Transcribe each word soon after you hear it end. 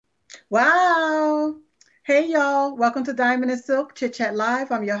Wow. Hey, y'all. Welcome to Diamond and Silk Chit Chat Live.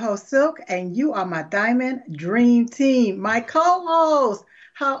 I'm your host, Silk, and you are my Diamond Dream Team, my co host.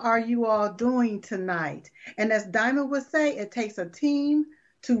 How are you all doing tonight? And as Diamond would say, it takes a team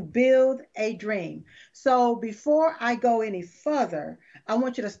to build a dream. So before I go any further, I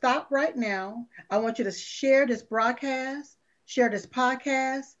want you to stop right now. I want you to share this broadcast, share this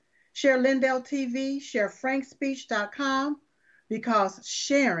podcast, share Lindell TV, share frankspeech.com because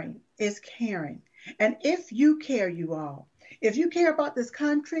sharing is caring. And if you care, you all, if you care about this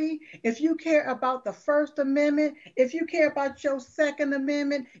country, if you care about the First Amendment, if you care about your Second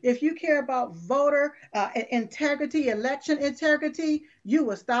Amendment, if you care about voter integrity, election integrity, you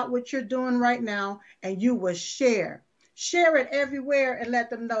will stop what you're doing right now and you will share. Share it everywhere and let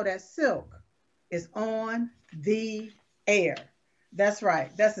them know that Silk is on the air. That's right.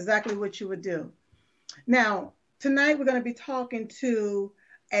 That's exactly what you would do. Now, tonight we're going to be talking to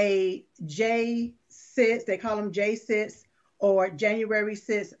a J6, they call them J6 or January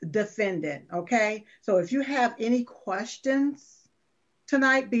 6th defendant. Okay. So if you have any questions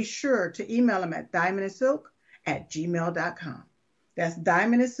tonight, be sure to email them at diamondandsilk@gmail.com. That's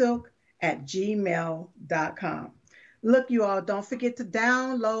diamondandsilk@gmail.com. Look, you all, don't forget to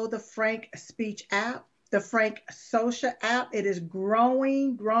download the Frank Speech app, the Frank Social app. It is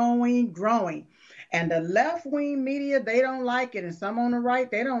growing, growing, growing. And the left wing media, they don't like it. And some on the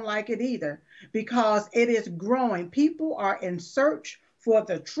right, they don't like it either because it is growing. People are in search for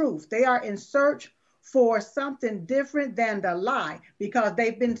the truth. They are in search for something different than the lie because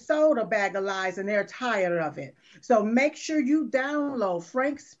they've been sold a bag of lies and they're tired of it. So make sure you download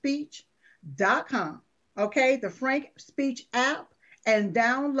frankspeech.com, okay, the Frank Speech app, and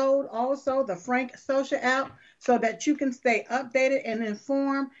download also the Frank Social app so that you can stay updated and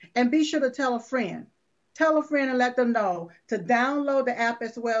informed. And be sure to tell a friend. Tell a friend and let them know to download the app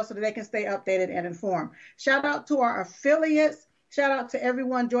as well so that they can stay updated and informed. Shout out to our affiliates. Shout out to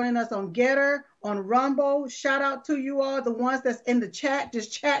everyone joining us on Getter, on Rumble. Shout out to you all, the ones that's in the chat,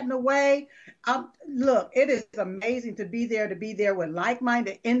 just chatting away. Look, it is amazing to be there with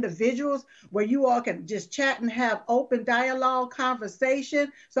like-minded individuals where you all can just chat and have open dialogue,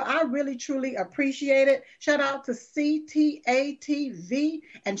 conversation. So I really, truly appreciate it. Shout out to CTATV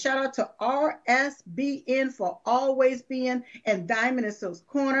and shout out to RSBN for always being in Diamond and Silk's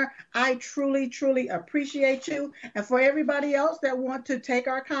corner. I truly, truly appreciate you. And for everybody else that want to take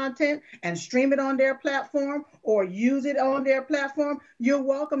our content and stream it on their platform or use it on their platform, you're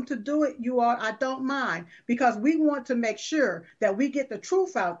welcome to do it, you all. I don't mind because we want to make sure that we get the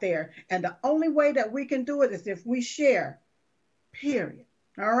truth out there. And the only way that we can do it is if we share, period.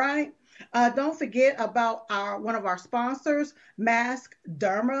 All right. Don't forget about one of our sponsors,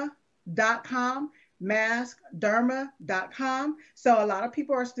 maskderma.com, maskderma.com. So a lot of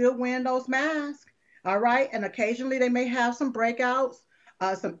people are still wearing those masks. All right. And occasionally they may have some breakouts,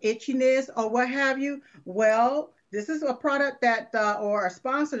 some itchiness or what have you. Well, this is a product that, or a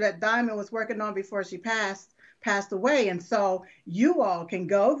sponsor that Diamond was working on before she passed away. And so you all can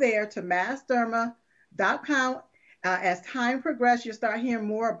go there to maskderma.com. As time progresses, you'll start hearing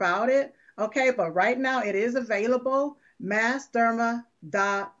more about it. Okay. But right now it is available,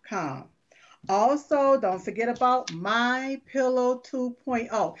 maskderma.com. Also, don't forget about My Pillow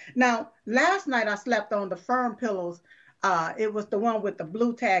 2.0. Now, last night I slept on the firm pillows. It was the one with the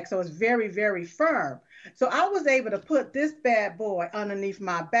blue tag, so it's very, very firm. So I was able to put this bad boy underneath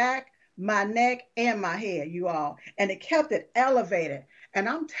my back, my neck, and my head, you all. And it kept it elevated. And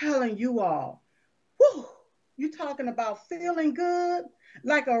I'm telling you all, whew, you talking about feeling good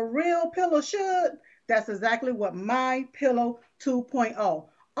like a real pillow should? That's exactly what My Pillow 2.0.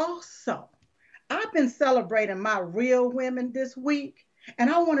 Also, I've been celebrating my real women this week, and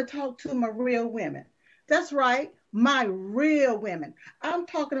I want to talk to my real women. That's right, my real women. I'm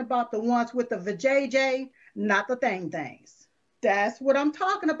talking about the ones with the vajayjay, not the things. That's what I'm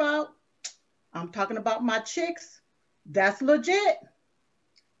talking about. I'm talking about my chicks. That's legit.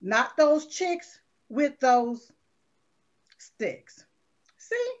 Not those chicks with those sticks.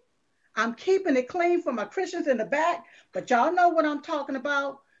 See, I'm keeping it clean for my Christians in the back, but y'all know what I'm talking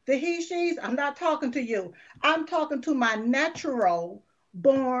about. The he, she's, I'm not talking to you. I'm talking to my natural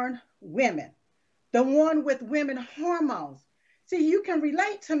born women, the one with women hormones. See, you can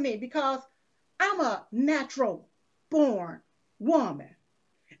relate to me because I'm a natural born woman.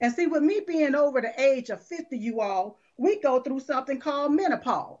 And see, with me being over the age of 50, you all, we go through something called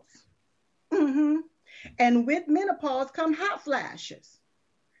menopause. Mm-hmm. And with menopause come hot flashes.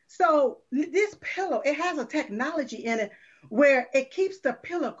 So this pillow, it has a technology in it where it keeps the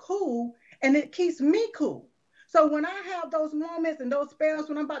pillow cool and it keeps me cool. So when I have those moments and those spells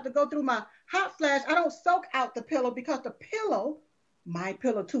when I'm about to go through my hot flash, I don't soak out the pillow because the pillow, My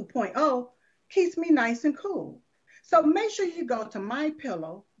Pillow 2.0, keeps me nice and cool. So make sure you go to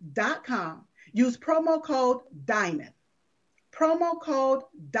mypillow.com, use promo code DIAMOND,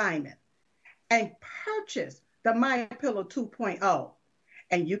 and purchase the My Pillow 2.0.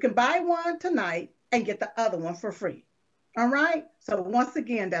 And you can buy one tonight and get the other one for free. All right? So once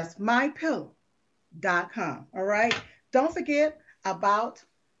again, that's mypillow.com. All right? Don't forget about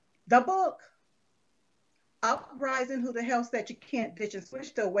the book, Uprising, Who the Hell Said You Can't Ditch and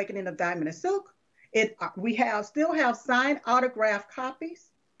Switch, The Awakening of Diamond and Silk. We still have signed autographed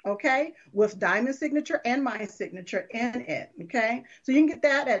copies, okay, with Diamond signature and my signature in it, okay? So you can get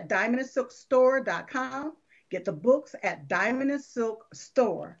that at diamondandsilkstore.com. Get the books at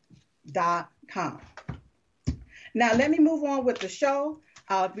diamondandsilkstore.com. Now, let me move on with the show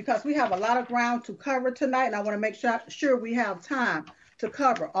because we have a lot of ground to cover tonight, and I want to make sure we have time to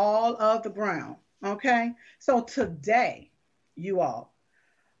cover all of the ground, okay? So today, you all,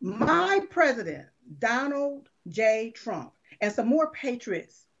 my president, Donald J. Trump, and some more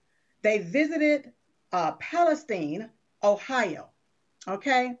patriots, they visited Palestine, Ohio,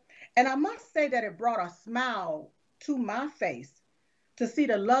 okay? And I must say that it brought a smile to my face to see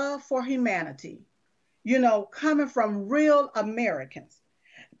the love for humanity, you know, coming from real Americans.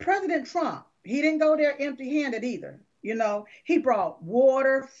 President Trump, he didn't go there empty-handed either. You know, he brought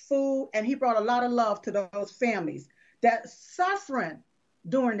water, food, and he brought a lot of love to those families that suffering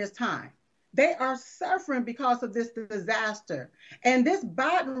during this time. They are suffering because of this disaster. And this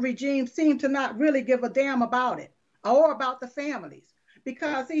Biden regime seemed to not really give a damn about it or about the families.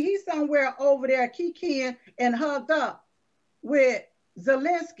 Because see, he's somewhere over there kikiing and hugged up with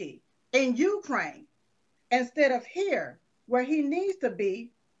Zelensky in Ukraine instead of here where he needs to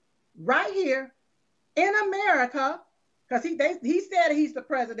be, right here in America, because he said he's the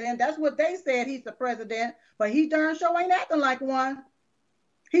president. That's what they said, he's the president, but he darn sure ain't acting like one.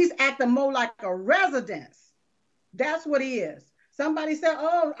 He's acting more like a residence. That's what he is. Somebody said,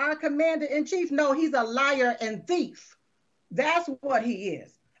 oh, our commander-in-chief. No, he's a liar and thief. That's what he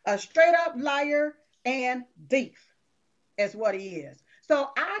is. A straight up liar and thief is what he is. So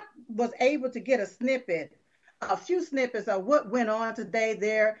I was able to get a few snippets of what went on today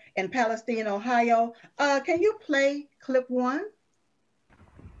there in Palestine, Ohio. Can you play clip 1?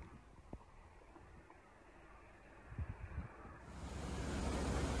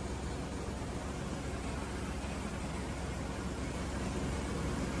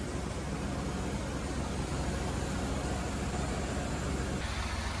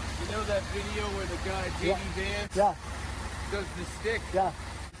 You know that video where the guy, J.D. Vance, does the stick? Yeah.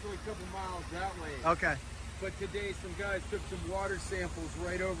 It's only a couple miles that way. Okay. But today some guys took some water samples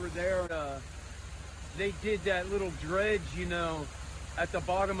right over there. They did that little dredge, you know, at the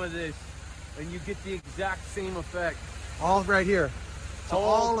bottom of this, and you get the exact same effect. All right here. So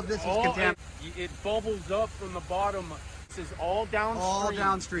all of this is contaminated. It bubbles up from the bottom. This is all downstream. All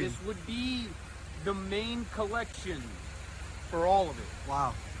downstream. This would be the main collection for all of it.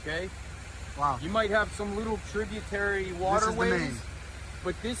 Wow. Okay? Wow. You might have some little tributary waterways,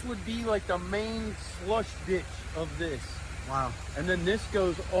 but this would be like the main slush ditch of this. Wow. And then this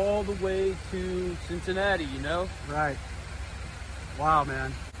goes all the way to Cincinnati, you know? Right. Wow,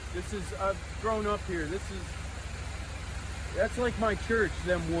 man. This is, I've grown up here. That's like my church,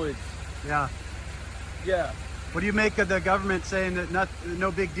 them woods. Yeah. Yeah. What do you make of the government saying that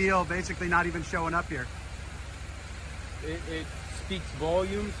no big deal, basically not even showing up here? It speaks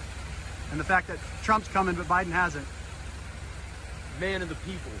volumes. And the fact that Trump's coming, but Biden hasn't. Man of the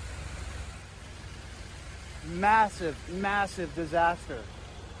people. Massive, massive disaster.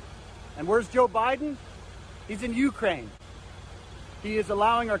 And where's Joe Biden? He's in Ukraine. He is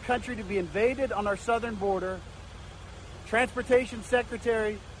allowing our country to be invaded on our southern border. Transportation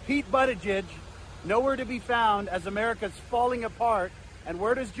Secretary Pete Buttigieg, nowhere to be found as America's falling apart. And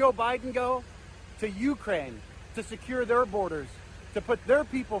where does Joe Biden go? To Ukraine, to secure their borders, to put their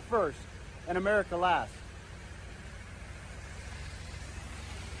people first and America last.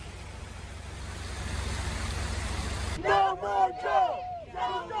 No more Joe!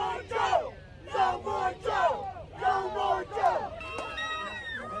 No more Joe! No more Joe! No more Joe!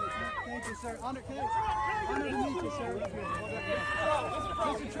 Thank you, sir. Honor to meet you, sir.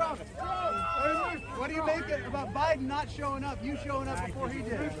 Mr. Trump, what do you make about Biden not showing up? You showing up before he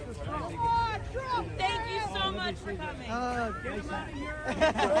did. Thank you so much for coming. Get him out of here.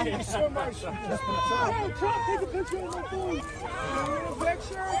 Thank you so much. Hey, Trump, take a picture of my phone. A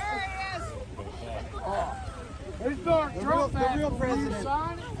picture? There he is. He's the real president.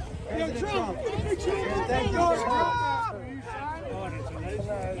 Yo, Trump. Thank you so much.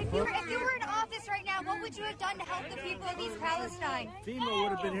 If you were in office right now, what would you have done to help the people of East Palestine? FEMA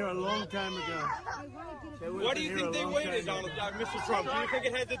would have been here a long time ago. Why do you think they waited, Mr. Trump? Do you think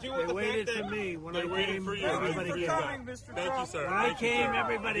it had to do with the waited fact that for me when they I waited came? for you? Everybody came. Thank you, sir. When I came,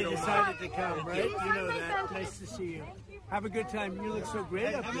 everybody decided to come, right? You know that. Nice to see you. Have a good time. You look so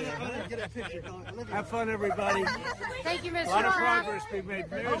great up there. Huh? Have fun, everybody. Thank you, Mr. A lot of progress being made.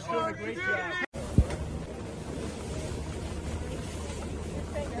 Mayor's doing a great job.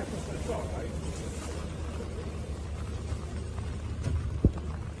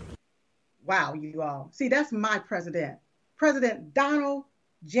 Wow, you all. See, that's my president, President Donald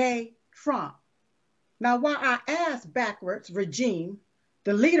J. Trump. Now, while our ass backwards regime,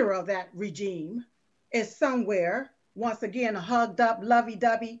 the leader of that regime, is somewhere, once again, hugged up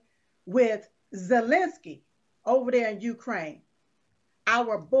lovey-dovey with Zelensky over there in Ukraine.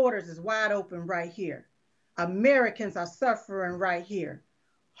 Our borders is wide open right here. Americans are suffering right here.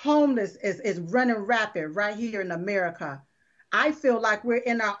 Homeless is running rapid right here in America. I feel like we're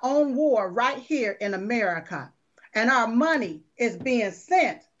in our own war right here in America, and our money is being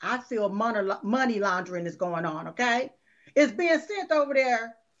sent. I feel money laundering is going on, okay? It's being sent over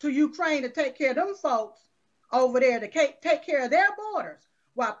there to Ukraine to take care of them folks over there to take care of their borders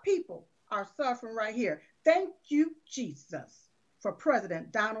while people are suffering right here. Thank you, Jesus, for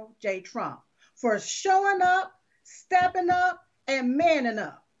President Donald J. Trump, for showing up, stepping up, and manning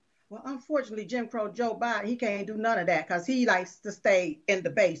up. Well, unfortunately, Jim Crow Joe Biden, he can't do none of that because he likes to stay in the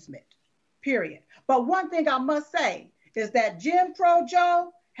basement, period. But one thing I must say is that Jim Crow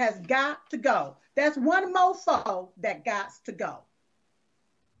Joe has got to go. That's one mofo that got to go.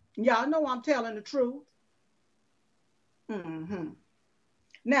 Y'all know I'm telling the truth.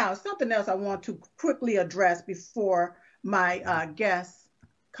 Now, something else I want to quickly address before my guests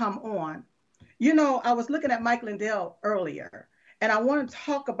come on. You know, I was looking at Mike Lindell earlier, and I want to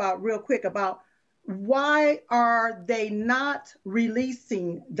talk about real quick about why are they not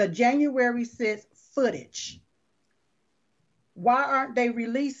releasing the January 6th footage? Why aren't they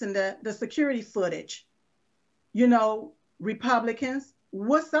releasing the security footage? You know, Republicans,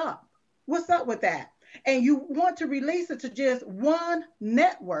 what's up? What's up with that? And you want to release it to just one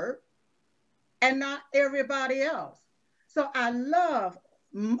network and not everybody else. So I love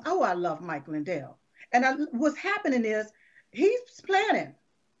Mike Lindell. And what's happening is he's planning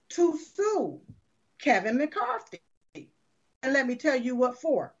to sue Kevin McCarthy. And let me tell you what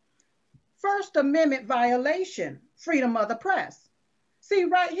for. First Amendment violation, freedom of the press. See,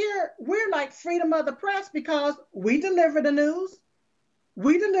 right here, we're like freedom of the press because we deliver the news.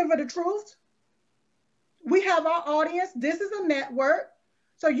 We deliver the truth. We have our audience. This is a network.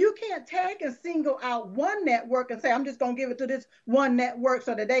 So you can't take and single out one network and say, I'm just going to give it to this one network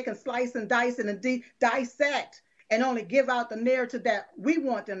so that they can slice and dice and dissect and only give out the narrative that we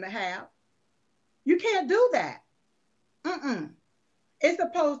want them to have. You can't do that. It's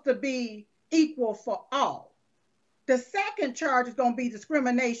supposed to be equal for all. The second charge is going to be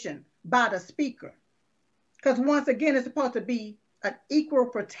discrimination by the speaker. Because once again, it's supposed to be an equal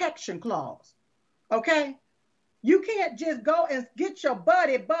protection clause. Okay? You can't just go and get your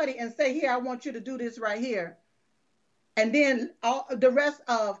buddy and say, here, I want you to do this right here. And then all the rest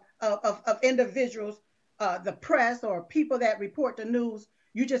of individuals, the press or people that report the news,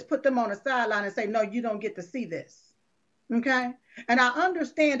 you just put them on the sideline and say, no, you don't get to see this. Okay? And I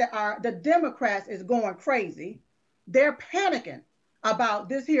understand that the Democrats is going crazy. They're panicking about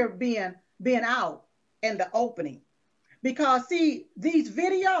this here being out in the opening. Because, see, these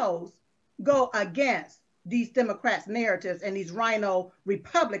videos go against these Democrats' narratives and these rhino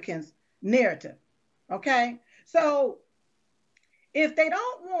Republicans' narrative. Okay? So if they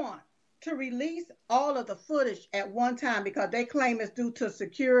don't want to release all of the footage at one time because they claim it's due to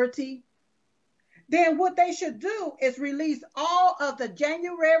security, then what they should do is release all of the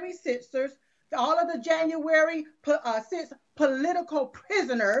January 6ers, all of the January 6 political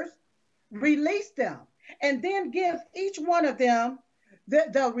prisoners, release them, and then give each one of them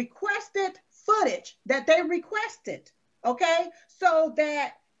the requested footage that they requested, okay? So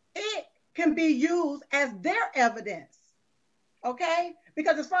that it can be used as their evidence, okay?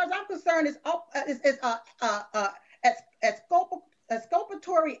 Because as far as I'm concerned, it's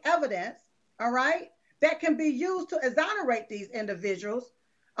exculpatory evidence, all right, that can be used to exonerate these individuals,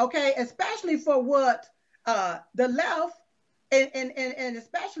 okay, especially for what the left and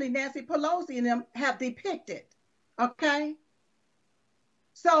especially Nancy Pelosi and them have depicted, okay?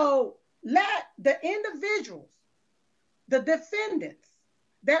 So let the individuals, the defendants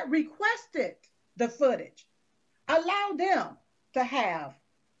that requested the footage, allow them to have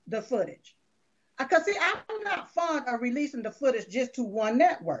the footage. Because, see, I'm not fond of releasing the footage just to one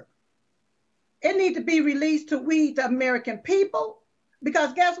network. It needs to be released to we, the American people,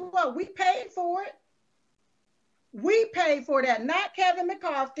 because guess what? We paid for it. We paid for that, not Kevin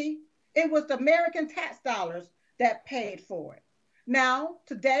McCarthy. It was the American tax dollars that paid for it. Now,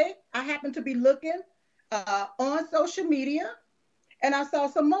 today, I happen to be looking on social media, and I saw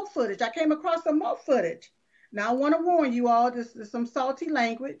some more footage. I came across some more footage. Now, I want to warn you all, this is some salty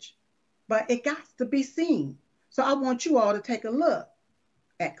language, but it got to be seen. So I want you all to take a look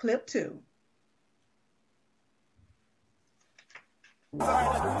at clip 2. They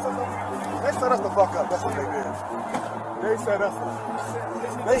set us the fuck up. That's what they did. They set us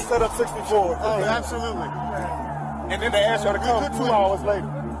up. They set up 64. Oh, absolutely. And then they asked y'all to come 2 hours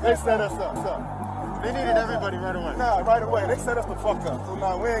later. They set us up. They needed everybody right away. Nah, right away. They set us the fuck up. So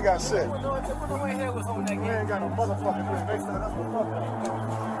now we ain't got shit. We ain't got no motherfucking thing. They set us the fuck up.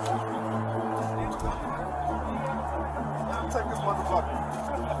 Take this motherfucker.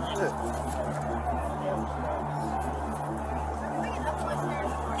 Shit.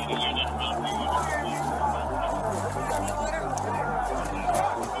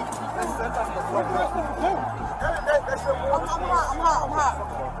 I'm hot.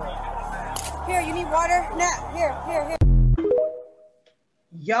 Here, you need water? Nah, here.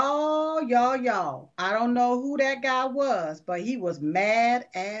 Y'all. I don't know who that guy was, but he was mad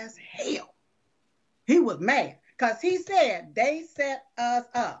as hell. He was mad because he said they set us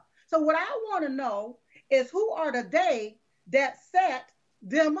up. So what I want to know is who are the they that set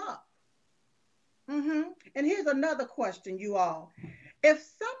them up? And here's another question, you all. If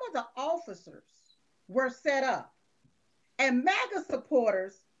some of the officers were set up and MAGA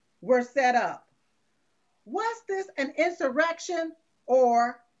supporters were set up, was this an insurrection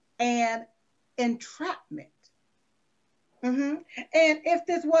or an entrapment? And if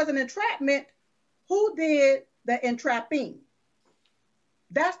this was an entrapment, who did the entrapping?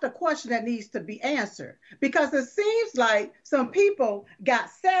 That's the question that needs to be answered, because it seems like some people got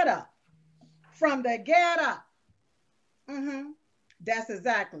set up from the get up. That's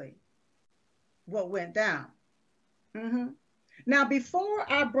exactly what went down. Now,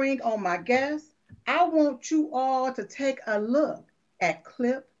 before I bring on my guests, I want you all to take a look at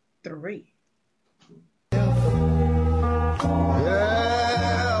clip 3.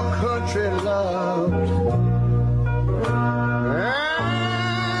 Yeah, country loved.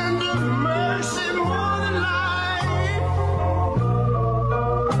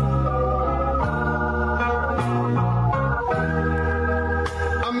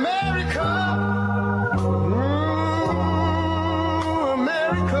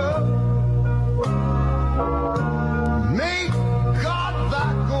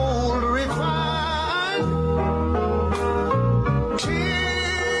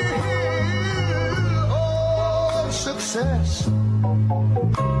 Success,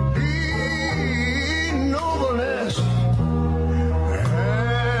 nobleness,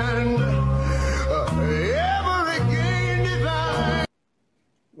 and ever again divine.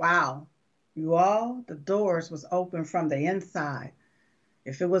 Wow, you all, the doors was open from the inside.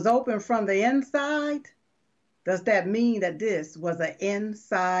 If it was open from the inside, does that mean that this was an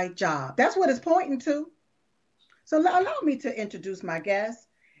inside job? That's what it's pointing to. So allow me to introduce my guest.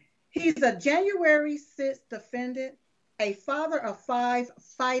 He's a January 6th defendant, a father of 5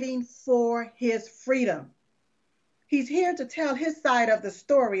 fighting for his freedom. He's here to tell his side of the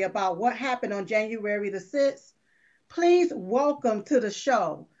story about what happened on January the 6th. Please welcome to the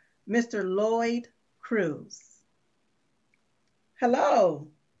show, Mr. Lloyd Cruz. Hello.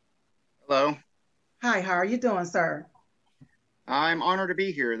 Hello. Hi, how are you doing, sir? I'm honored to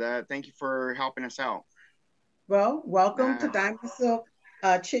be here. Thank you for helping us out. Well, welcome to Diamond Silk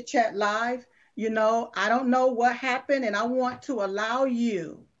Chit Chat Live. You know, I don't know what happened, and I want to allow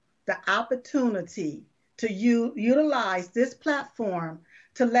you the opportunity to utilize this platform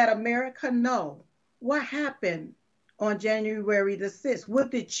to let America know what happened on January the 6th.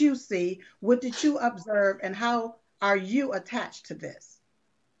 What did you see? What did you observe? And how are you attached to this?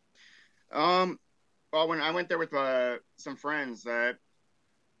 Well, when I went there with some friends, that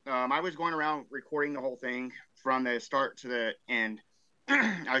I was going around recording the whole thing from the start to the end.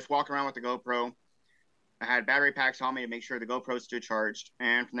 I was walking around with the GoPro. I had battery packs on me to make sure the GoPro stood charged.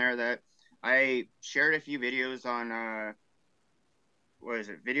 And from there, I shared a few videos on,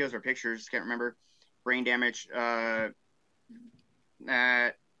 videos or pictures, can't remember, brain damage. There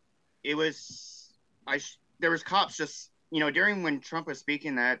was cops just, during when Trump was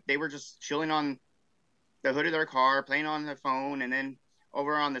speaking, that they were just chilling on the hood of their car, playing on the phone, and then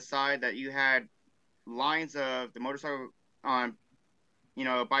over on the side that you had lines of the motorcycle on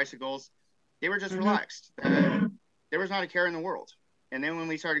bicycles. They were just relaxed. There was not a care in the world. And then when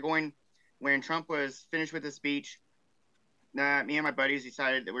we started going, when Trump was finished with his speech, me and my buddies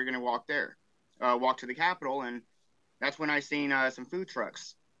decided that we were going to walk to the Capitol. And that's when I seen some food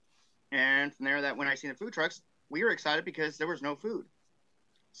trucks. And from there, when I seen the food trucks, we were excited because there was no food.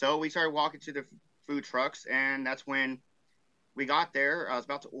 So we started walking to the food trucks, and that's when we got there. I was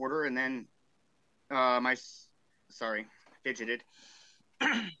about to order, and then fidgeted.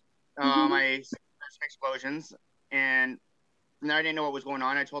 My some explosions, and from there I didn't know what was going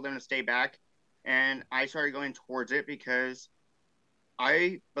on. I told them to stay back, and I started going towards it because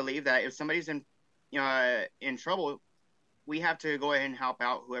I believe that if somebody's in trouble, we have to go ahead and help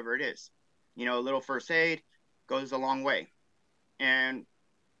out whoever it is. A little first aid goes a long way. And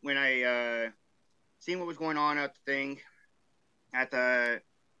when I seen what was going on at the thing, at the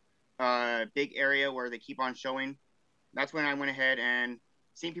big area where they keep on showing, that's when I went ahead and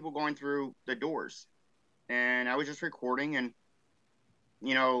seen people going through the doors. And I was just recording and,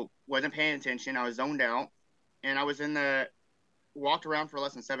 wasn't paying attention. I was zoned out. And I was walked around for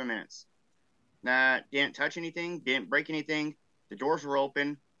less than 7 minutes. That didn't touch anything, didn't break anything. The doors were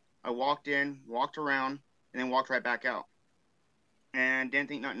open. I walked in, walked around, and then walked right back out. And didn't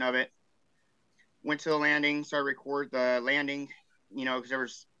think nothing of it. Went to the landing, started record the landing, because there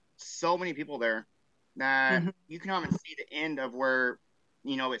was so many people there that you can not even see the end of where,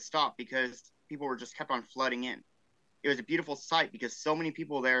 it stopped because people were just kept on flooding in. It was a beautiful sight because so many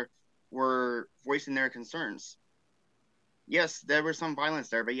people there were voicing their concerns. Yes, there was some violence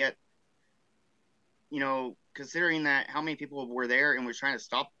there, but yet, considering that how many people were there and were trying to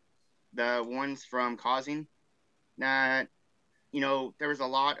stop the ones from causing that, there was a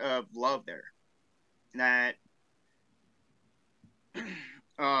lot of love there. That,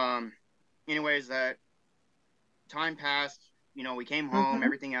 anyways, that time passed, we came home,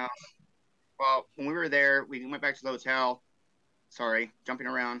 everything else. Well, when we were there, we went back to the hotel. Sorry, jumping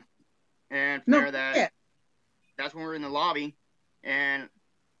around. And from there, that's when we were in the lobby, and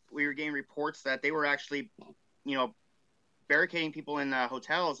we were getting reports that they were actually, barricading people in the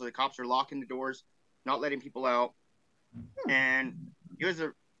hotels. So the cops are locking the doors, not letting people out. And it was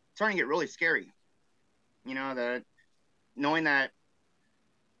starting to get really scary. Knowing that,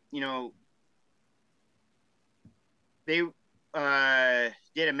 they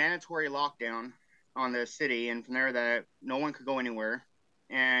did a mandatory lockdown on the city, and from there that no one could go anywhere.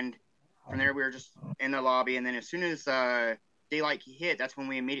 And from there we were just in the lobby, and then as soon as daylight hit, that's when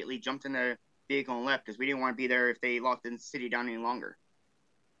we immediately jumped in the vehicle and left because we didn't want to be there if they locked the city down any longer.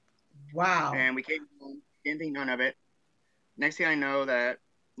 Wow. And we came home, didn't think none of it. Next thing I know that,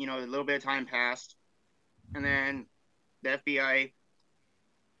 a little bit of time passed, and then the FBI,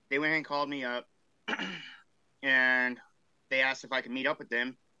 they went and called me up, and they asked if I could meet up with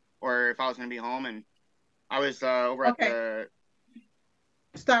them or if I was going to be home, and I was over at the...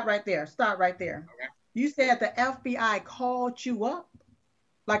 Stop right there. Okay. You said the FBI called you up?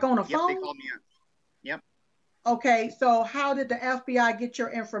 Like on a phone? Yep, they called me up. Yep. Okay, so how did the FBI get your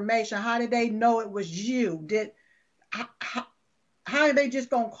information? How did they know it was you? How are they just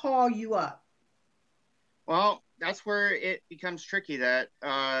going to call you up? Well, that's where it becomes tricky that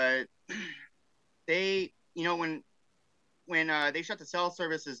they, when they shut the cell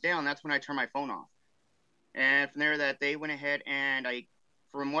services down, that's when I turned my phone off. And from there that they went ahead and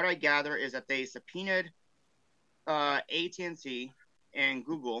from what I gather is that they subpoenaed AT&T and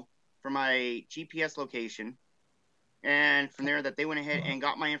Google for my GPS location. And from there that they went ahead and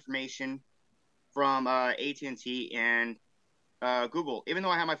got my information from AT&T and Google. Even though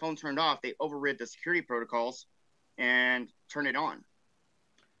I had my phone turned off, they overrid the security protocols and turned it on.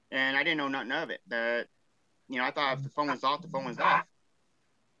 And I didn't know nothing of it. That, I thought if the phone was off, the phone was off.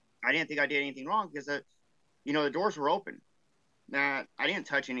 I didn't think I did anything wrong because, the doors were open. I didn't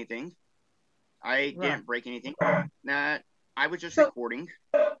touch anything. I didn't break anything. I was just recording.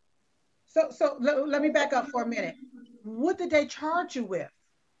 So let me back up for a minute. What did they charge you with?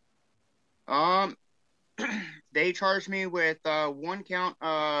 They charged me with one count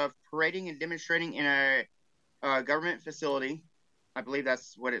of parading and demonstrating in a government facility. I believe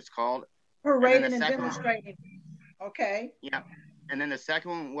that's what it's called. Parading and demonstrating. Okay. Yeah. And then the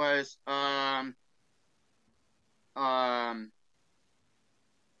second one was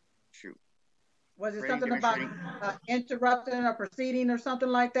was it something about interrupting a proceeding or something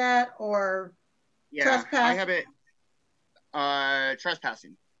like that, or trespassing? I have it.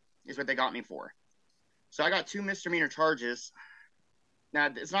 Trespassing is what they got me for. So I got 2 misdemeanor charges. Now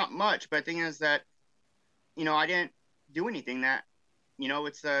it's not much, but the thing is that, I didn't do anything. That,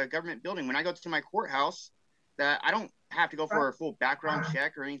 it's a government building. When I go to my courthouse, that I don't have to go for a full background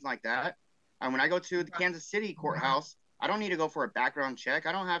check or anything like that. And when I go to the Kansas City courthouse, I don't need to go for a background check.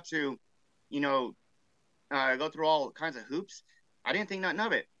 I don't have to, go through all kinds of hoops. I didn't think nothing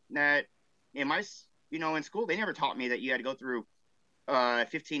of it. That in my, in school, they never taught me that you had to go through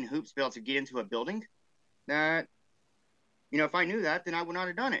 15 hoops to be able to get into a building. That, if I knew that, then I would not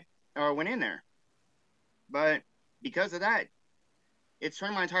have done it or went in there. But because of that, it's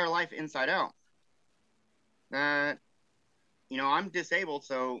turned my entire life inside out. That, I'm disabled,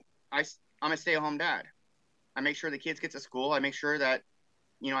 so I'm a stay-at-home dad. I make sure the kids get to school. I make sure that,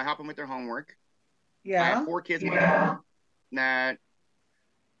 I help them with their homework. Yeah. I have 4 kids myself. That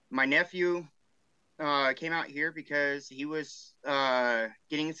my nephew came out here because he was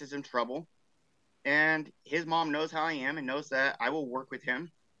getting into some trouble. And his mom knows how I am and knows that I will work with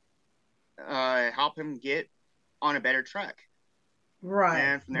him, help him get on a better track. Right.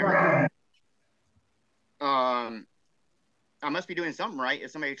 And from there, I must be doing something right if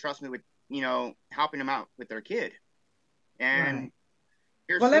somebody trusts me with, helping them out with their kid. And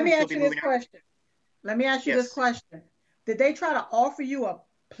well, let me ask you this question. Let me ask you this question. Did they try to offer you a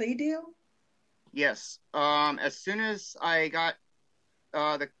plea deal? Yes. As soon as I got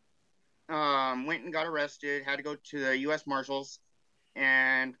went and got arrested, had to go to the U.S. Marshals,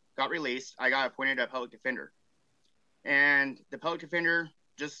 and got released, I got appointed a public defender. And the public defender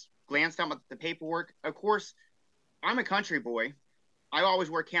just glanced at the paperwork. Of course, I'm a country boy. I always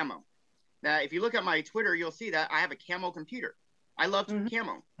wear camo. Now, if you look at my Twitter, you'll see that I have a camo computer. I love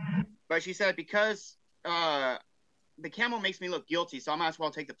camo. But she said because the camo makes me look guilty, so I might as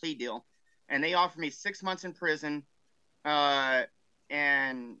well take the plea deal. And they offered me 6 months in prison and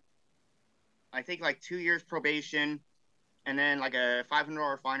I think like 2 years probation and then like a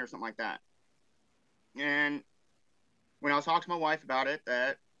 $500 fine or something like that. And when I was talking to my wife about it,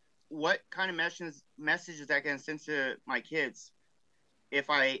 that what kind of message is that going to send to my kids if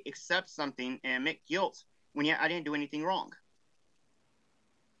I accept something and admit guilt when I didn't do anything wrong?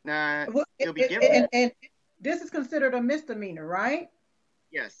 It'll be different. And this is considered a misdemeanor, right?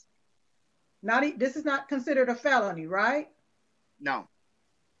 Yes. This is not considered a felony, right? No.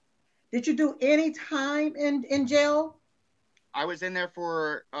 Did you do any time in jail? I was in there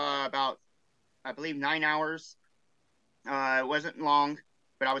for about, I believe, 9 hours. It wasn't long,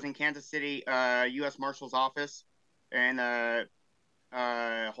 but I was in Kansas City, U.S. Marshal's office, and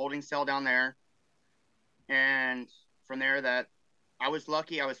holding cell down there. And from there, that I was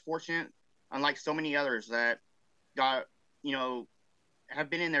lucky, I was fortunate, unlike so many others that got, have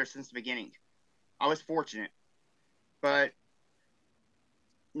been in there since the beginning. I was fortunate. But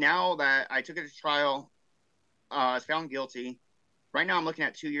now that I took it to trial, I was found guilty. Right now, I'm looking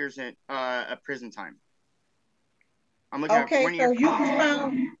at 2 years in prison time. I'm looking at 20 years.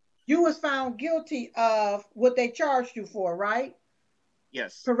 So you was found guilty of what they charged you for, right?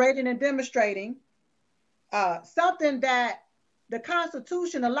 Yes. Parading and demonstrating, something that the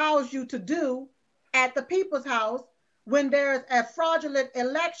Constitution allows you to do at the People's House when there's a fraudulent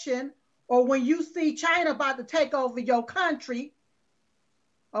election or when you see China about to take over your country.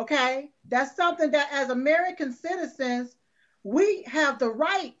 Okay, that's something that as American citizens, we have the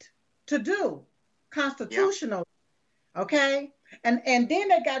right to do constitutionally. Yeah. Okay, and then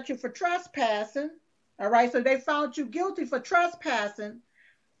they got you for trespassing. All right, so they found you guilty for trespassing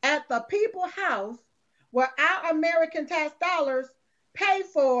at the People's House where our American tax dollars pay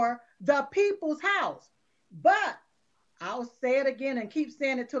for the People's House. But I'll say it again and keep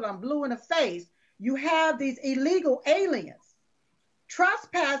saying it till I'm blue in the face. You have these illegal aliens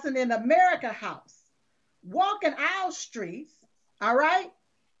trespassing in America House, walking our streets, all right?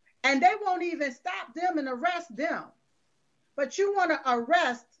 And they won't even stop them and arrest them. But you want to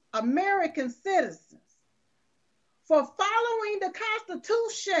arrest American citizens for following the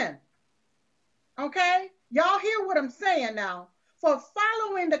Constitution. Okay? Y'all hear what I'm saying now? For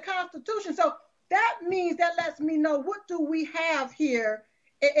following the Constitution. So that means, that lets me know, what do we have here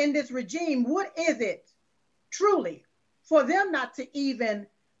in this regime? What is it truly for them not to even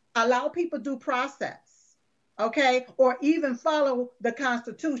allow people due process, okay, or even follow the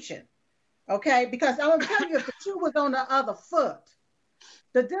Constitution, okay? Because I'm gonna tell you, if the shoe was on the other foot,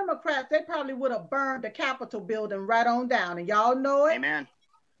 the Democrats, they probably would have burned the Capitol building right on down, and y'all know it. Amen.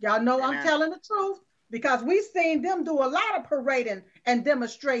 Y'all know Amen. I'm telling the truth, because we've seen them do a lot of parading and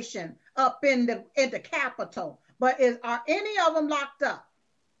demonstration up in the Capitol. But are any of them locked up?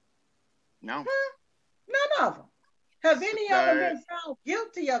 No. None of them. Have any of them been found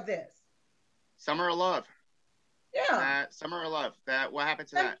guilty of this? Summer of Love. Yeah. Summer of Love. What happened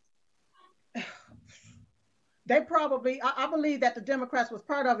to that? They probably, I believe that the Democrats was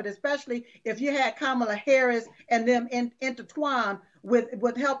part of it, especially if you had Kamala Harris and them intertwined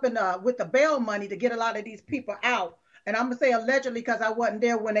with helping with the bail money to get a lot of these people out. And I'm gonna say allegedly because I wasn't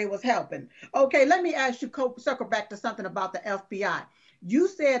there when they was helping. Okay, let me ask you, circle back to something about the FBI. You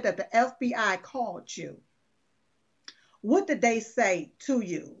said that the FBI called you. What did they say to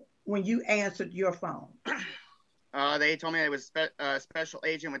you when you answered your phone? They told me I was a special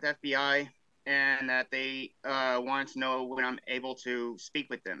agent with FBI and that they wanted to know when I'm able to speak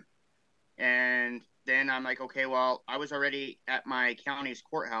with them. And then I'm like, okay, well, I was already at my county's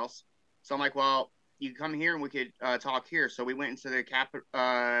courthouse. So I'm like, well, you can come here and we could talk here. So we went into the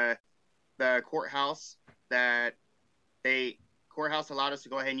courthouse. Courthouse allowed us to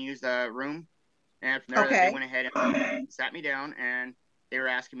go ahead and use the room. And from there, they went ahead and sat me down, and they were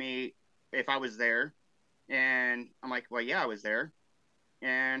asking me if I was there. And I'm like, well, yeah, I was there.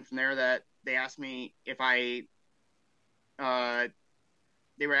 And from there, they asked me if they were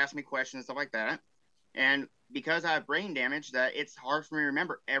asking me questions and stuff like that. And because I have brain damage, that it's hard for me to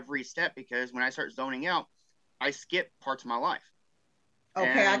remember every step, because when I start zoning out, I skip parts of my life. Okay,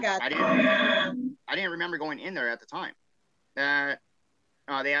 and I got you. I didn't remember going in there at the time. They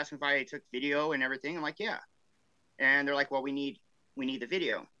asked me if I took video and everything. I'm like, yeah. And they're like, well, we need the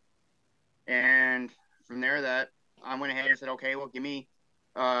video. And from there, I went ahead and said, okay, well, give me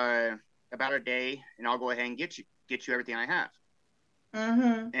about a day, and I'll go ahead and get you everything I have.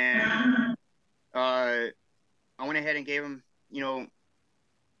 Mm-hmm. And I went ahead and gave them,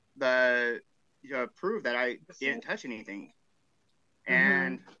 the proof that I didn't touch anything.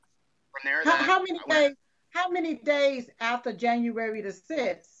 And from there, how many days after January the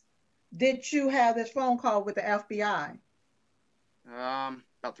 6th did you have this phone call with the FBI?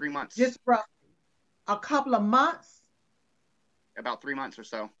 About 3 months. Just roughly a couple of months? About 3 months or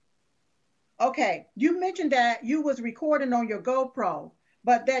so. Okay. You mentioned that you was recording on your GoPro,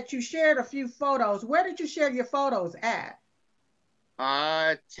 but that you shared a few photos. Where did you share your photos at?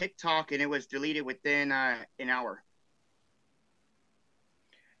 TikTok, and it was deleted within an hour.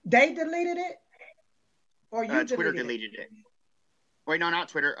 They deleted it? Or you Twitter deleted it. Wait, no, not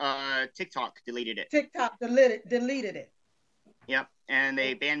Twitter. TikTok deleted it. TikTok deleted it. Yep, and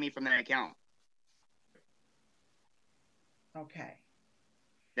they banned me from that account. Okay.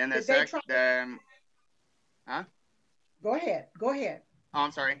 Then huh? Go ahead. Oh,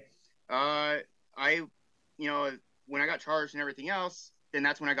 I'm sorry. When I got charged and everything else, then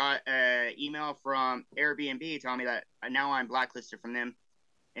that's when I got an email from Airbnb telling me that now I'm blacklisted from them,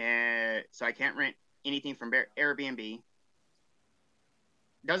 and so I can't rent anything from Airbnb. It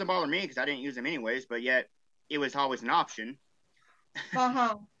doesn't bother me because I didn't use them anyways, but yet it was always an option.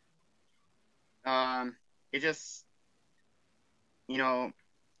 It just,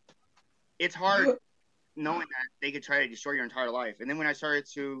 it's hard knowing that they could try to destroy your entire life. And then when I started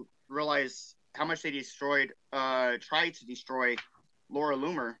to realize how much they tried to destroy Laura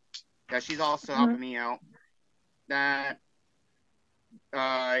Loomer, that she's also helping me out, that,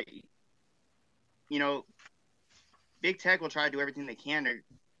 big tech will try to do everything they can to,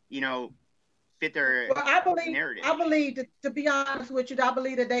 fit their narrative. I believe, to be honest with you, I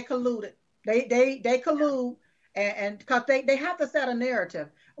believe that they colluded. They collude, and because they have to set a narrative.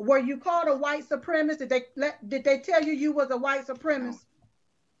 Were you called a white supremacist? Did they tell you was a white supremacist?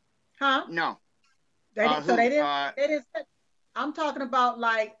 Huh? No. They didn't. I'm talking about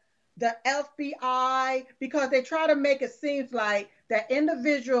like the FBI, because they try to make it seem like that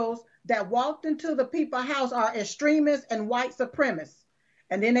individuals that walked into the people's house are extremists and white supremacists.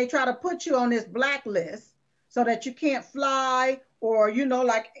 And then they try to put you on this blacklist so that you can't fly, or,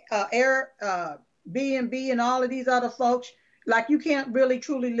 like Airbnb and all of these other folks, like you can't really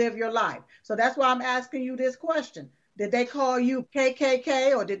truly live your life. So that's why I'm asking you this question. Did they call you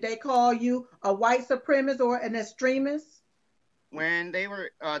KKK, or did they call you a white supremacist or an extremist? When they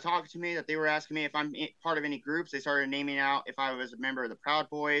were talking to me, that they were asking me if I'm part of any groups, they started naming out if I was a member of the Proud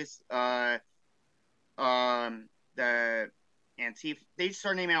Boys, the Antifa. They just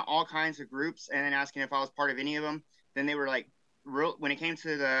started naming out all kinds of groups and then asking if I was part of any of them. Then they were like, when it came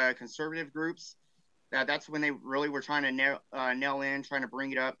to the conservative groups, that's when they really were trying to nail in, trying to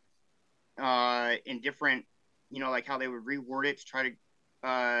bring it up in different, like how they would reword it to try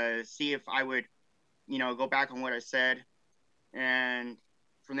to see if I would, go back on what I said. And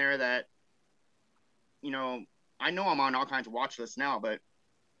from there, that, I know I'm on all kinds of watch lists now, but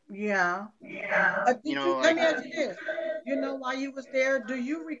yeah. Let me ask you this. While you was there, do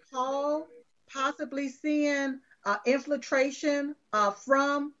you recall possibly seeing infiltration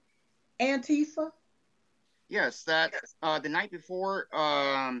from Antifa? Yes, that the night before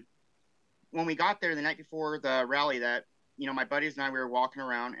when we got there the night before the rally, that, you know, my buddies and I, we were walking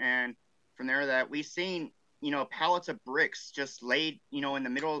around, and from there that we seen, you know, pallets of bricks just laid, you know, in the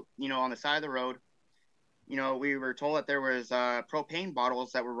middle, you know, on the side of the road. You know, we were told that there was propane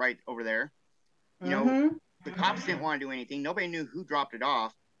bottles that were right over there. You know, the cops didn't want to do anything. Nobody knew who dropped it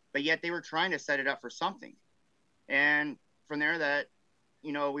off, but yet they were trying to set it up for something. And from there that,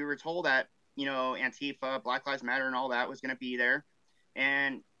 you know, we were told that, you know, Antifa, Black Lives Matter and all that was going to be there.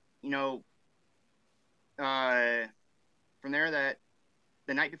 And, you know, from there that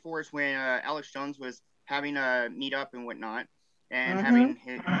the night before is when Alex Jones was having a meetup and whatnot and having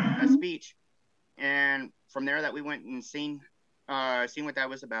a speech. And from there that we went and seen what that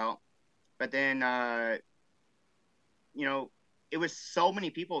was about. But then, you know, it was so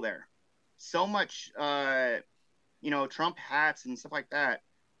many people there, so much, you know, Trump hats and stuff like that.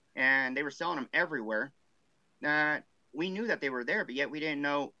 And they were selling them everywhere. We knew that they were there, but yet we didn't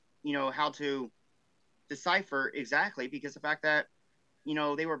know, you know, how to decipher exactly, because the fact that, you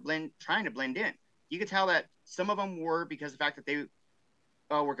know, they were trying to blend in. You could tell that some of them were, because of the fact that they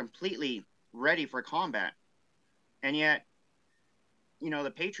were completely ready for combat. And yet, you know,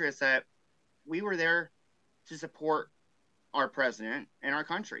 the Patriots, that we were there to support our president and our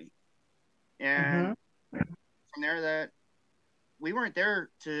country. And from there that we weren't there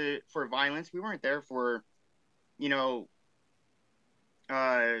for violence. We weren't there for, you know,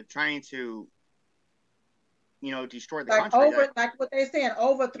 trying to, you know, destroy the country. Like what they're saying,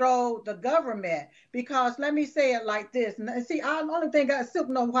 overthrow the government. Because let me say it like this. See, the only thing I still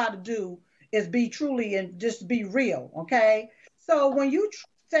know how to do is be truly and just be real, okay? So when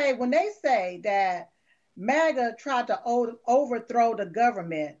they say that MAGA tried to overthrow the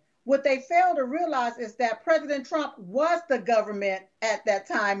government, what they fail to realize is that President Trump was the government at that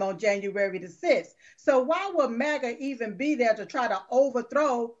time on January the 6th. So why would MAGA even be there to try to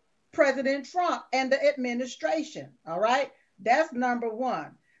overthrow President Trump and the administration? All right, that's number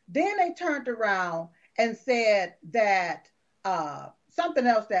one. Then they turned around and said that something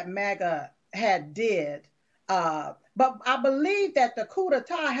else that MAGA had did. But I believe that the coup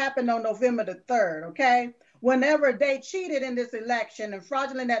d'etat happened on November the 3rd, okay? Whenever they cheated in this election and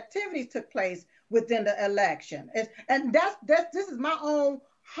fraudulent activities took place within the election. And this is my own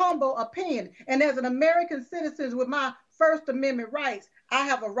humble opinion. And as an American citizen with my First Amendment rights, I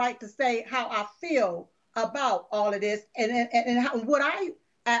have a right to say how I feel about all of this and what I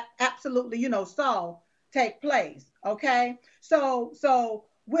absolutely, you know, saw take place, okay? So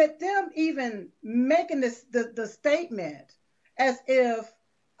with them even making the statement as if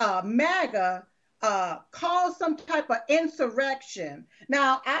MAGA caused some type of insurrection.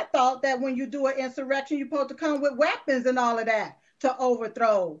 Now, I thought that when you do an insurrection, you're supposed to come with weapons and all of that to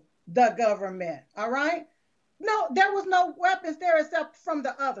overthrow the government, all right? No, there was no weapons there except from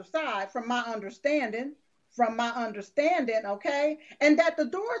the other side, from my understanding, okay? And that the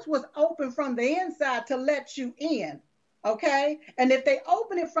doors was open from the inside to let you in, okay? And if they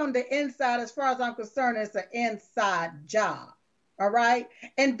open it from the inside, as far as I'm concerned, it's an inside job, all right?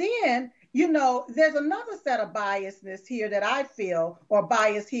 And then, you know, there's another set of biasness here that I feel, or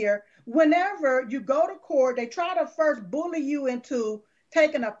bias here. Whenever you go to court, they try to first bully you into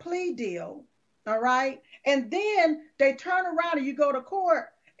taking a plea deal, all right? And then they turn around and you go to court.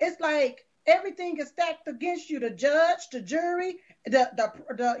 It's like everything is stacked against you. The judge, the jury,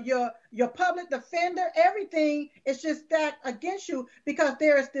 your public defender, everything is just stacked against you because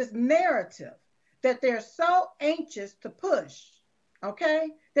there is this narrative that they're so anxious to push. Okay?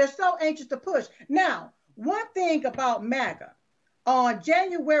 They're so anxious to push. Now, one thing about MAGA, on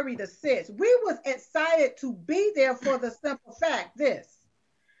January the 6th, we was excited to be there for the simple fact this.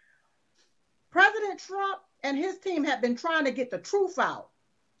 President Trump and his team have been trying to get the truth out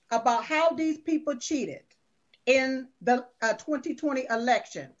about how these people cheated in the 2020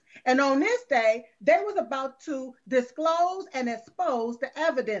 election. And on this day, they was about to disclose and expose the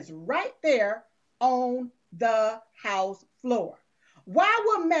evidence right there on the House floor. Why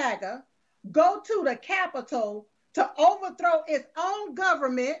would MAGA go to the Capitol to overthrow its own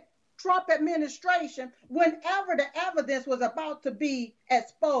government, Trump administration, whenever the evidence was about to be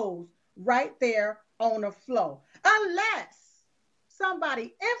exposed right there on the floor? Unless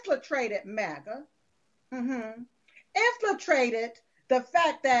somebody infiltrated MAGA, infiltrated the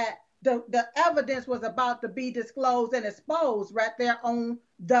fact that the evidence was about to be disclosed and exposed right there on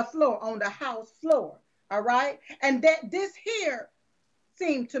the floor, on the House floor, all right? And that this here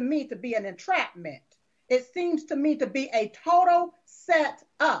seemed to me to be an entrapment. It seems to me to be a total set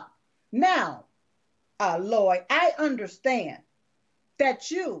up. Now, Lloyd, I understand that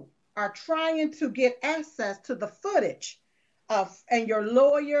you are trying to get access to the footage and your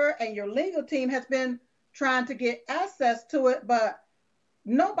lawyer and your legal team has been trying to get access to it, but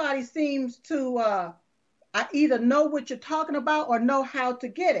nobody seems to either know what you're talking about or know how to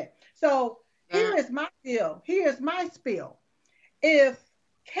get it. So here is my deal. Here's my spiel. If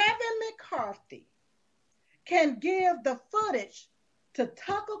Kevin McCarthy can give the footage to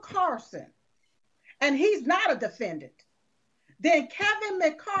Tucker Carlson, and he's not a defendant, then Kevin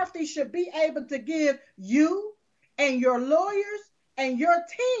McCarthy should be able to give you and your lawyers and your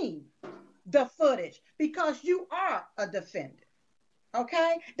team the footage because you are a defendant.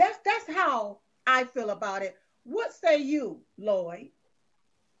 Okay? That's how I feel about it. What say you, Lloyd?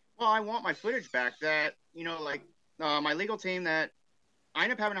 Well, I want my footage back. That, my legal team, that I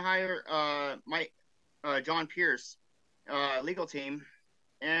ended up having to hire my John Pierce legal team,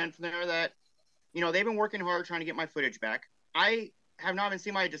 and from there that, they've been working hard trying to get my footage back. I have not even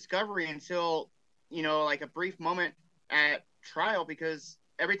seen my discovery until, a brief moment at trial because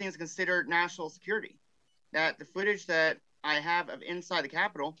everything is considered national security. That the footage that I have of inside the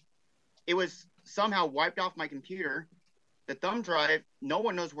Capitol, it was somehow wiped off my computer. The thumb drive, no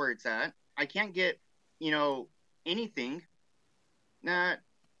one knows where it's at. I can't get, anything. I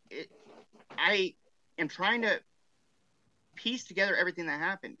am trying to piece together everything that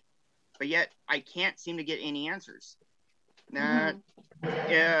happened, but yet I can't seem to get any answers. How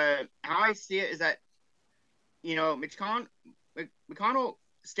I see it is that, McConnell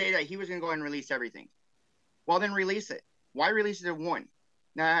stated that he was going to go ahead and release everything. Well, then release it. Why release it to one?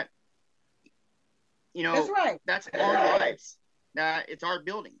 That's right. That's our lives. It's our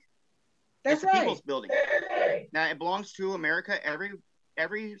building. That's it's right. People's building. Now it belongs to America.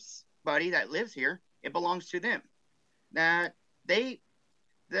 Everybody that lives here, it belongs to them. The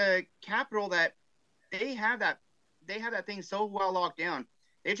Capitol, that they have that thing so well locked down.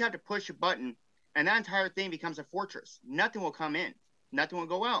 They just have to push a button, and that entire thing becomes a fortress. Nothing will come in. Nothing will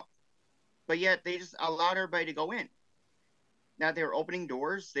go out. But yet they just allowed everybody to go in. Now they were opening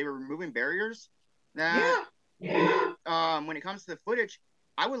doors. They were removing barriers. When it comes to the footage,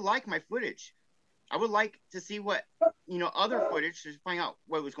 I would like my footage. I would like to see what, other footage to find out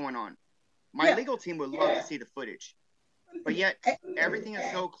what was going on. My legal team would love to see the footage. But yet everything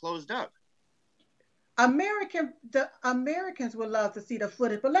is so closed up. The Americans would love to see the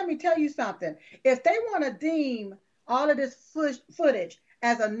footage, but let me tell you something. If they want to deem all of this footage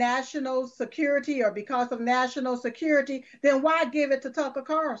as a national security or because of national security, then why give it to Tucker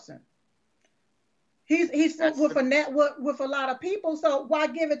Carlson? He's with a network with a lot of people, so why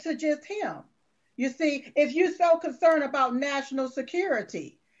give it to just him? You see, if you're so concerned about national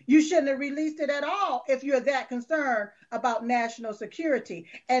security, you shouldn't have released it at all if you're that concerned about national security.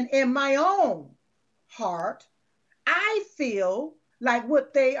 And in my own heart, I feel like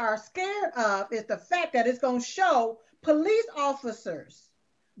what they are scared of is the fact that it's going to show police officers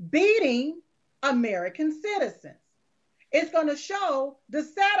beating American citizens. It's going to show the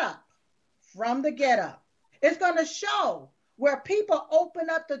setup from the get up. It's going to show where people open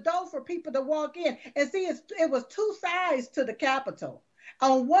up the door for people to walk in. And see, it was two sides to the Capitol.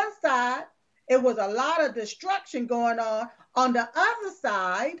 On one side, it was a lot of destruction going on. On the other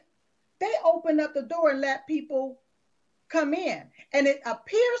side, they opened up the door and let people come in. And it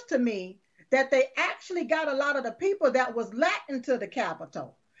appears to me that they actually got a lot of the people that was letting to the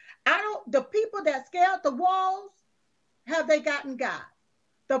Capitol. The people that scaled the walls, have they got? It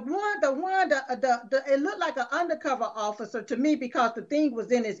looked like an undercover officer to me because the thing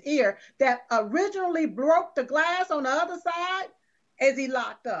was in his ear that originally broke the glass on the other side as he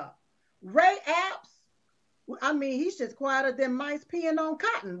locked up. Ray Epps, he's just quieter than mice peeing on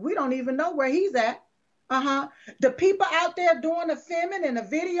cotton. We don't even know where he's at. The people out there doing the filming and the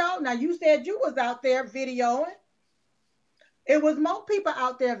video. Now you said you was out there videoing. It was more people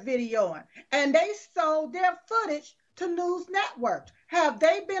out there videoing, and they sold their footage to news networks. Have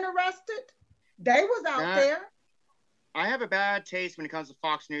they been arrested? They was out there. I have a bad taste when it comes to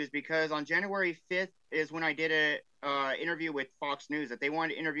Fox News because on January 5th is when I did a interview with Fox News that they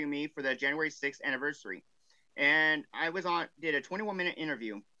wanted to interview me for the January 6th anniversary. And I did a 21-minute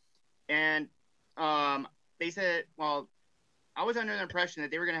interview. And they said, well, I was under the impression that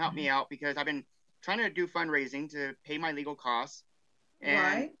they were going to help me out because I've been trying to do fundraising to pay my legal costs.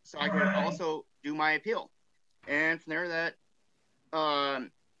 And so I could also do my appeal. And from there that,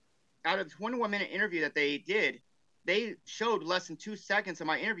 out of the 21-minute interview that they did, they showed less than 2 seconds of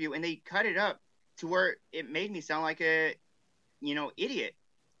my interview and they cut it up to where it made me sound like a, idiot,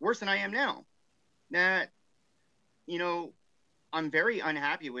 worse than I am now. That, I'm very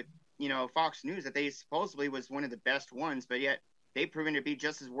unhappy with, Fox News that they supposedly was one of the best ones, but yet they've proven to be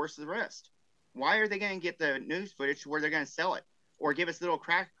just as worse as the rest. why are they going to get the news footage where they're going to sell it or give us little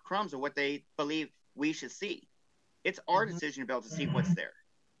crumbs of what they believe we should see? It's our decision to be able to see what's there.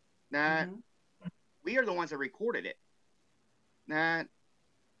 That we are the ones that recorded it. That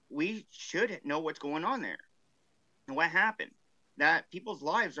we should know what's going on there and what happened. That people's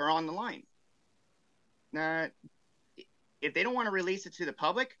lives are on the line. That if they don't want to release it to the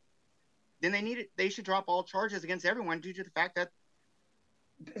public, then they should drop all charges against everyone due to the fact that,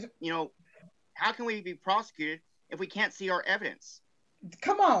 how can we be prosecuted if we can't see our evidence?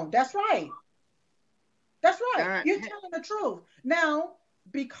 Come on, that's right. That's right. You're telling the truth. Now,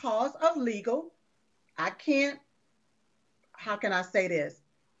 because of legal, I can't, how can I say this?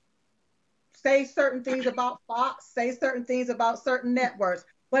 Say certain things about Fox, say certain things about certain networks,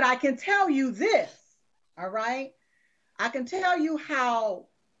 but I can tell you this, all right? I can tell you how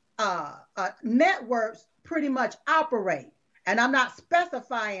networks pretty much operate, and I'm not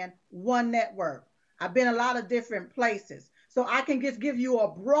specifying one network. I've been a lot of different places, so I can just give you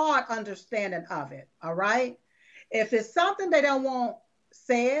a broad understanding of it, all right? If it's something they don't want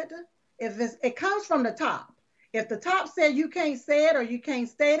said, it comes from the top. If the top said you can't say it or you can't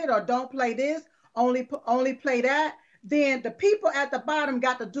state it or don't play this, only play that, then the people at the bottom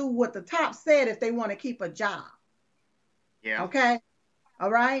got to do what the top said if they want to keep a job. Yeah. Okay. All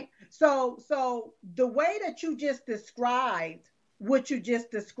right. So the way that you just described what you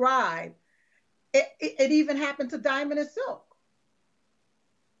just described, it even happened to Diamond and Silk.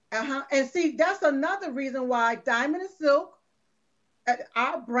 And see, that's another reason why Diamond and Silk,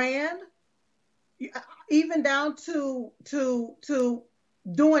 our brand, even down to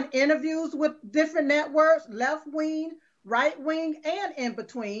doing interviews with different networks, left wing, right wing, and in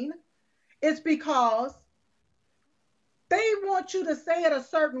between, it's because they want you to say it a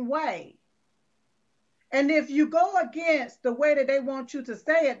certain way. And if you go against the way that they want you to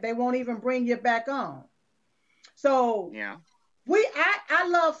say it, they won't even bring you back on. So yeah, I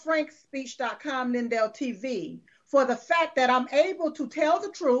love frankspeech.com, Lindell TV, for the fact that I'm able to tell the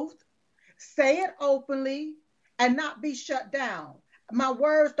truth, say it openly, and not be shut down. My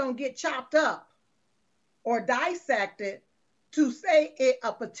words don't get chopped up or dissected to say it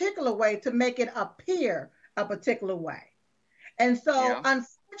a particular way to make it appear a particular way. And so,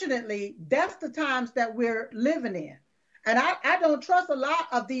 unfortunately, that's the times that we're living in. And I don't trust a lot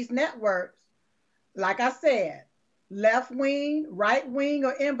of these networks. Like I said, left wing, right wing,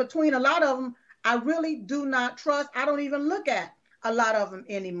 or in between, a lot of them, I really do not trust. I don't even look at a lot of them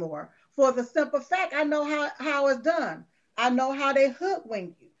anymore. For the simple fact, I know how it's done. I know how they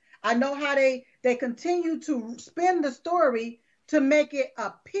hoodwink you. I know how they continue to spin the story to make it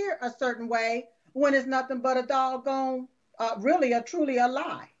appear a certain way when it's nothing but a doggone, truly a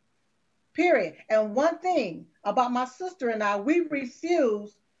lie. Period. And one thing about my sister and I, we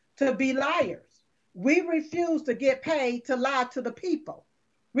refuse to be liars. We refuse to get paid to lie to the people.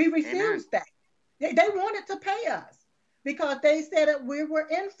 We refuse that. They wanted to pay us because they said that we were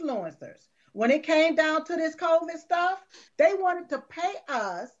influencers. When it came down to this COVID stuff, they wanted to pay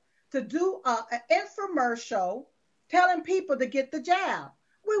us to do an infomercial telling people to get the jab.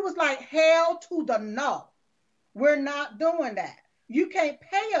 We was like, hell to the no. We're not doing that. You can't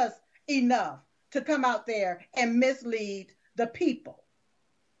pay us enough to come out there and mislead the people.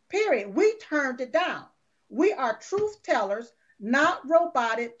 Period. We turned it down. We are truth tellers, not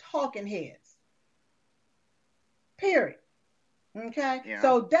robotic talking heads. Period. Okay? Yeah.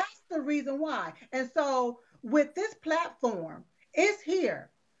 So that's the reason why. And so with this platform, it's here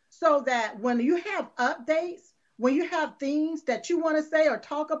so that when you have updates, when you have things that you want to say or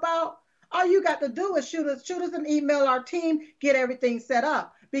talk about, all you got to do is shoot us an email, our team, get everything set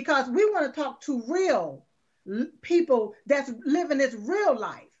up. Because we want to talk to real people that's living this real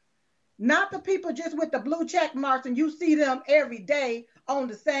life. Not the people just with the blue check marks and you see them every day on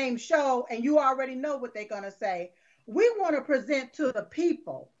the same show and you already know what they're going to say. We want to present to the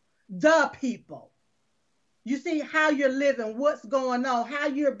people. You see how you're living, what's going on, how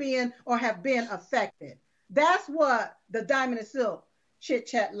you're being or have been affected. That's what the Diamond and Silk Chit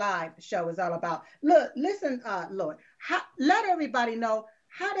Chat Live show is all about. Look, listen, Lloyd, let everybody know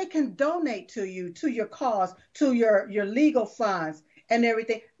how they can donate to you, to your cause, to your legal funds and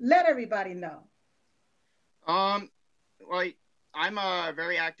everything. Let everybody know. Well, I'm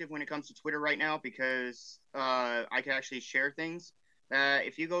very active when it comes to Twitter right now because I can actually share things.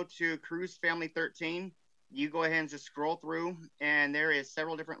 If you go to Cruz Family 13, you go ahead and just scroll through, and there is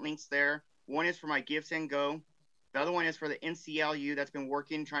several different links there. One is for my Give, Send, Go. The other one is for the NCLU that's been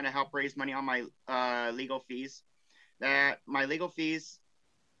working, trying to help raise money on my legal fees. My legal fees,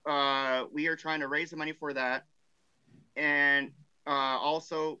 we are trying to raise the money for that. And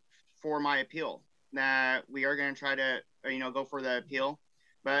also for my appeal. That we are going to try to, go for the appeal.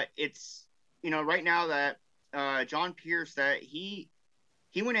 But it's, right now that John Pierce, that he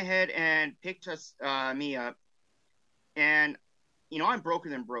went ahead and picked me up. And, I'm broker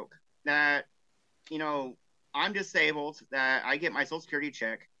than broke. That, I'm disabled, that I get my Social Security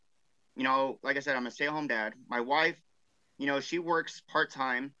check. Like I said, I'm a stay-at-home dad. My wife, she works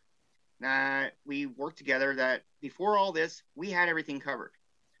part-time. That we work together, that before all this, we had everything covered.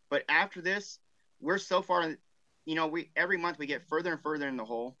 But after this, we're so far, every month we get further and further in the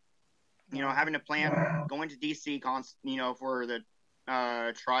hole. Having to plan going to DC, for the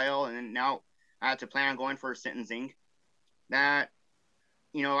trial, and now I have to plan on going for sentencing. That,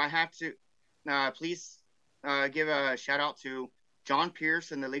 I have to please give a shout out to John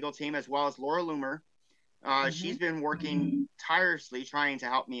Pierce and the legal team, as well as Laura Loomer. She's been working tirelessly trying to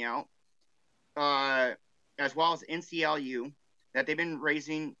help me out, as well as NCLU, that they've been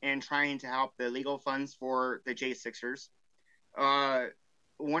raising and trying to help the legal funds for the J6ers.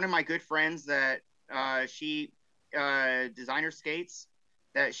 One of my good friends that she designer skates,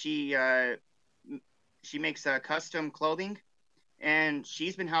 that she makes custom clothing, and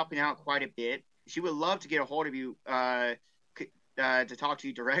she's been helping out quite a bit. She would love to get a hold of you to talk to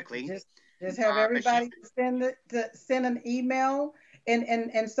you directly. Just have everybody send an email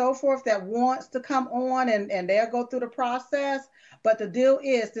and so forth that wants to come on, and they'll go through the process. But the deal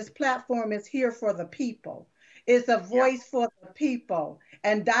is, this platform is here for the people. It's a voice for the people.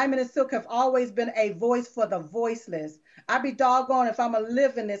 And Diamond and Silk have always been a voice for the voiceless. I'd be doggone if I'm going to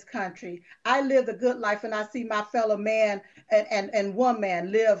live in this country. I live the good life, and I see my fellow man and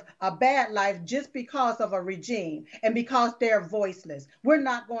woman live a bad life just because of a regime and because they're voiceless. We're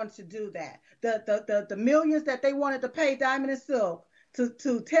not going to do that. The millions that they wanted to pay Diamond and Silk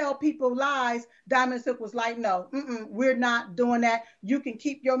to tell people lies, Diamond and Silk was like, no, we're not doing that. You can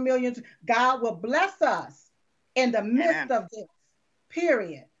keep your millions. God will bless us in the midst of this,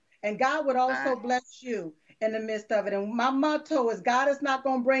 period. And God would also bless you in the midst of it. And my motto is, God is not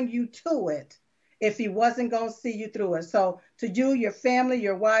going to bring you to it if he wasn't going to see you through it. So to you, your family,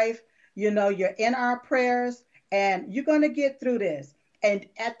 your wife, you're in our prayers, and you're going to get through this. And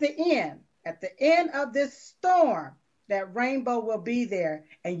at the end of this storm, that rainbow will be there,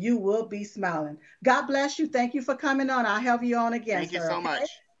 and you will be smiling. God bless you. Thank you for coming on. I'll have you on again. Thank you so much.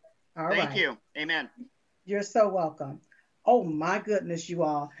 All right. Thank you. Amen. You're so welcome. Oh my goodness, you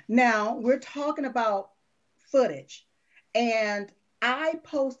all. Now we're talking about footage, and I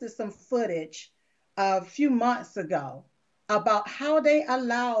posted some footage a few months ago about how they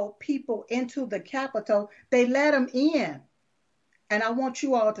allow people into the Capitol. They let them in. And I want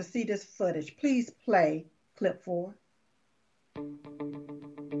you all to see this footage. Please play clip 4.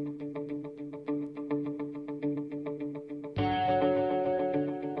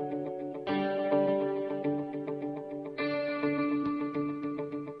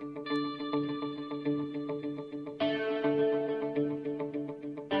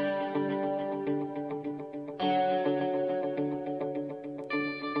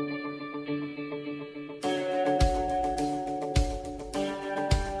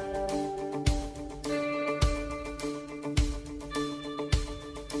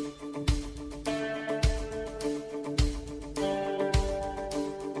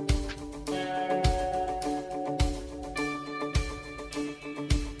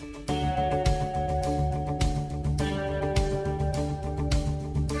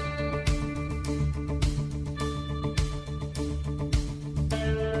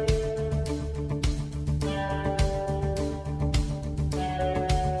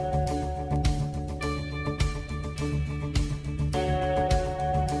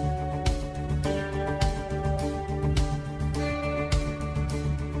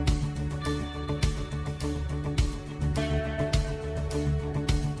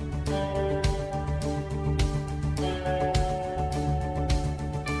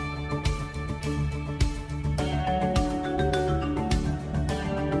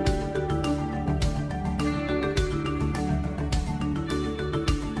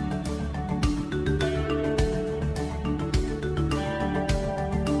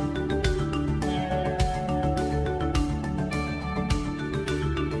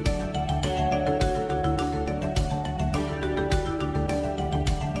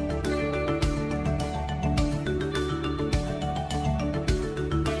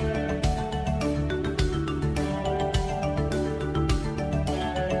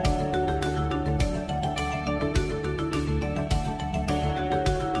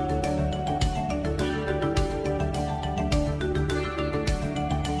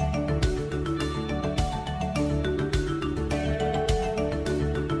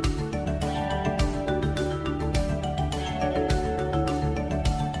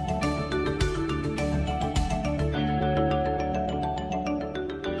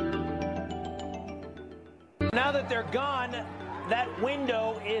 Now that they're gone, that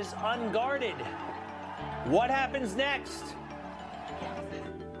window is unguarded. What happens next?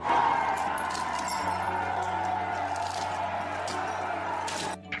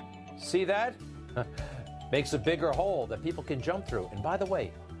 See that? Makes a bigger hole that people can jump through. And by the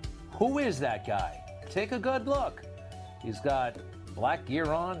way, who is that guy? Take a good look. He's got black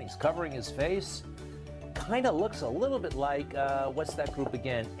gear on. He's covering his face. Kind of looks a little bit like, what's that group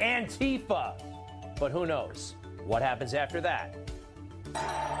again? Antifa. But who knows? What happens after that?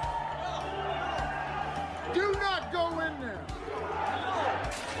 Do not go in there.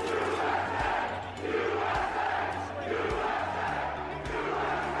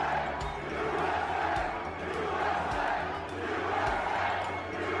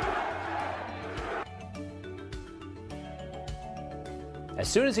 As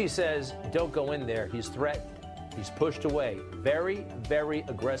soon as he says, don't go in there, he's threatened. He's pushed away very, very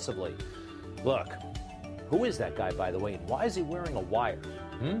aggressively. Look, who is that guy, by the way, and why is he wearing a wire?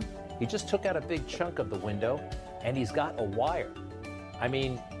 He just took out a big chunk of the window, and he's got a wire. I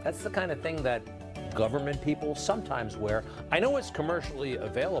mean, that's the kind of thing that government people sometimes wear. I know it's commercially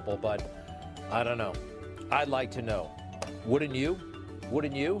available, but I don't know. I'd like to know. Wouldn't you?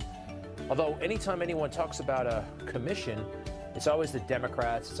 Wouldn't you? Although anytime anyone talks about a commission, it's always the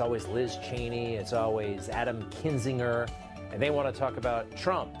Democrats, it's always Liz Cheney, it's always Adam Kinzinger, and they want to talk about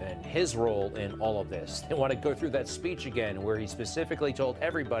Trump and his role in all of this. They want to go through that speech again where he specifically told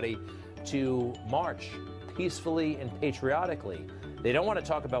everybody to march peacefully and patriotically. They don't want to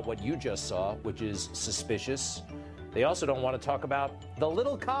talk about what you just saw, which is suspicious. They also don't want to talk about the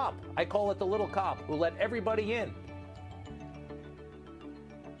little cop. I call it the little cop who let everybody in.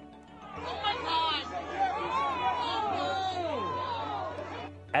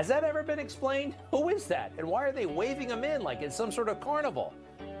 Has that ever been explained? Who is that? And why are they waving him in like it's some sort of carnival?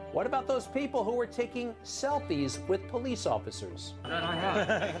 What about those people who were taking selfies with police officers?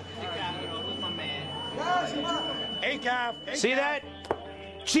 See that?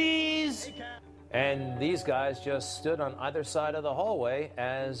 Cheese! And these guys just stood on either side of the hallway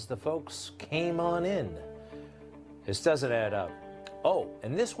as the folks came on in. This doesn't add up. Oh,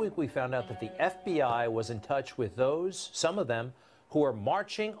 and this week we found out that the FBI was in touch with those, some of them, who are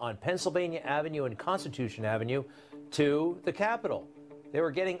marching on Pennsylvania Avenue and Constitution Avenue to the Capitol. They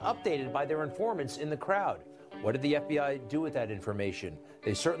were getting updated by their informants in the crowd. What did the FBI do with that information?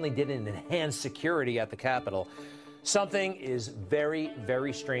 They certainly didn't enhance security at the Capitol. Something is very,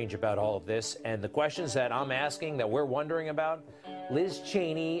 very strange about all of this, and the questions that I'm asking, that we're wondering about, Liz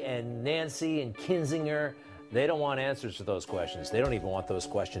Cheney and Nancy and Kinzinger, they don't want answers to those questions. They don't even want those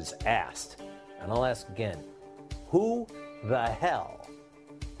questions asked. And I'll ask again, who the hell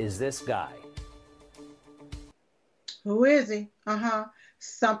is this guy? Who is he?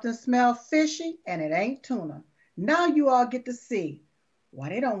 Something smells fishy, and it ain't tuna. Now you all get to see why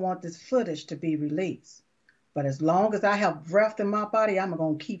they don't want this footage to be released. But as long as I have breath in my body, I'm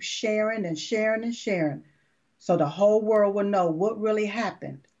going to keep sharing and sharing and sharing so the whole world will know what really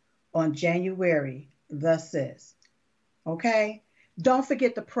happened on January the 6th. Okay? Don't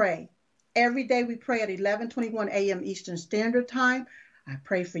forget to pray. Every day we pray at 11:21 a.m. Eastern Standard Time. I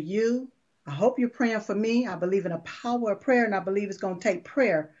pray for you. I hope you're praying for me. I believe in the power of prayer, and I believe it's going to take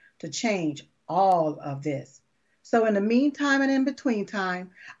prayer to change all of this. So in the meantime and in between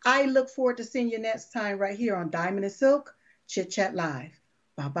time, I look forward to seeing you next time right here on Diamond and Silk Chit Chat Live.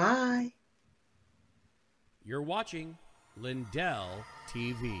 Bye-bye. You're watching Lindell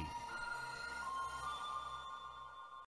TV.